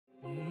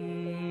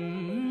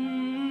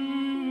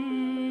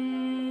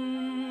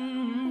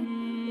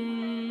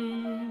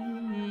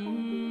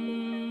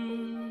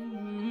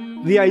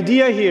The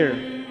idea here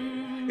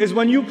is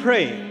when you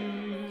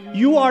pray,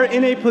 you are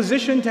in a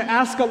position to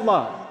ask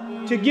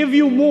Allah to give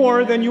you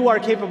more than you are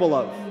capable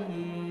of,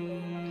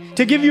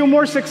 to give you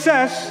more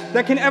success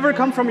that can ever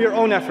come from your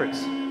own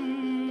efforts.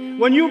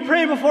 When you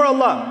pray before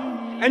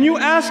Allah and you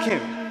ask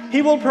Him,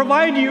 He will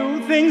provide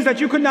you things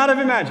that you could not have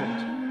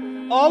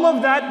imagined. All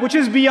of that which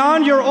is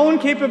beyond your own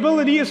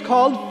capability is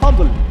called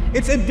fadl.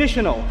 It's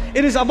additional.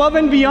 It is above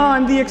and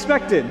beyond the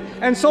expected.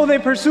 And so they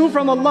pursue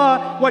from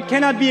Allah what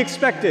cannot be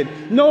expected.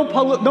 No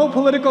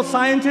political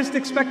scientist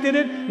expected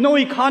it. No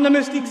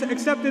economist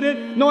accepted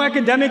it. No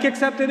academic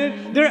accepted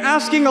it. They're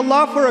asking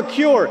Allah for a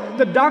cure.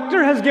 The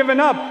doctor has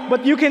given up,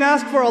 but you can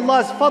ask for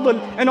Allah's fadl,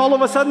 and all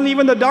of a sudden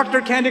even the doctor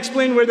can't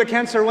explain where the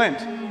cancer went.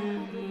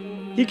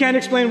 He can't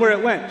explain where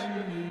it went.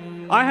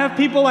 I have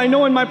people I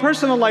know in my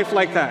personal life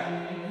like that.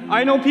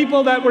 I know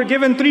people that were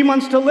given 3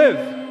 months to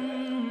live.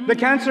 The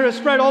cancer is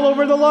spread all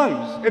over the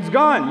lungs. It's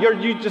gone.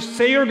 You just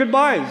say your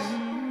goodbyes.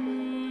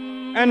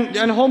 And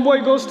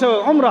homeboy goes to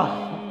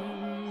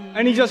Umrah.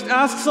 And he just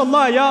asks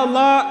Allah, Ya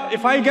Allah,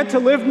 if I get to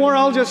live more,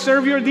 I'll just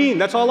serve your deen.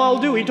 That's all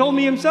I'll do. He told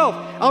me himself,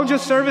 I'll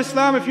just serve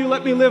Islam if you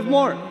let me live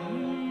more.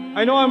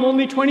 I know I'm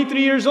only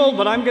 23 years old,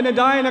 but I'm going to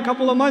die in a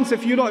couple of months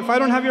if I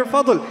don't have your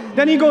fadl.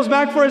 Then he goes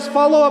back for his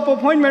follow-up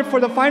appointment for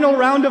the final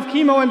round of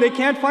chemo, and they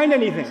can't find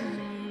anything.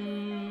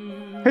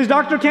 His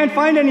doctor can't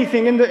find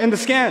anything in the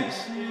scans.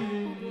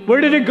 Where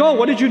did it go?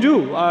 What did you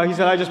do? He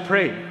said, I just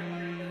prayed.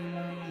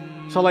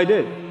 That's all I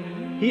did.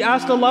 He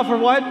asked Allah for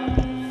what?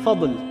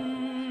 Fadl.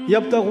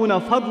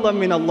 يَبْتَغُونَ فَضْلًا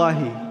مِنَ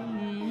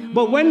اللَّهِ.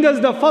 But when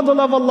does the fadl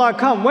of Allah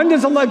come? When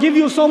does Allah give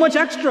you so much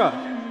extra?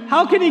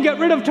 How can He get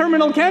rid of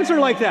terminal cancer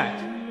like that?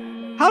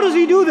 How does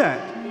He do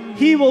that?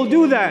 He will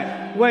do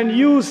that when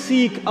you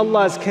seek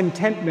Allah's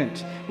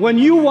contentment. When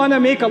you want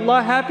to make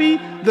Allah happy,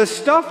 the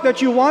stuff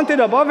that you wanted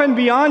above and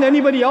beyond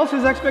anybody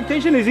else's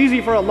expectation is easy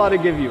for Allah to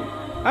give you.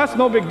 That's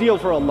no big deal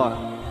for Allah.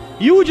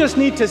 You just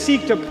need to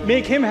seek to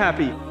make Him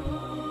happy.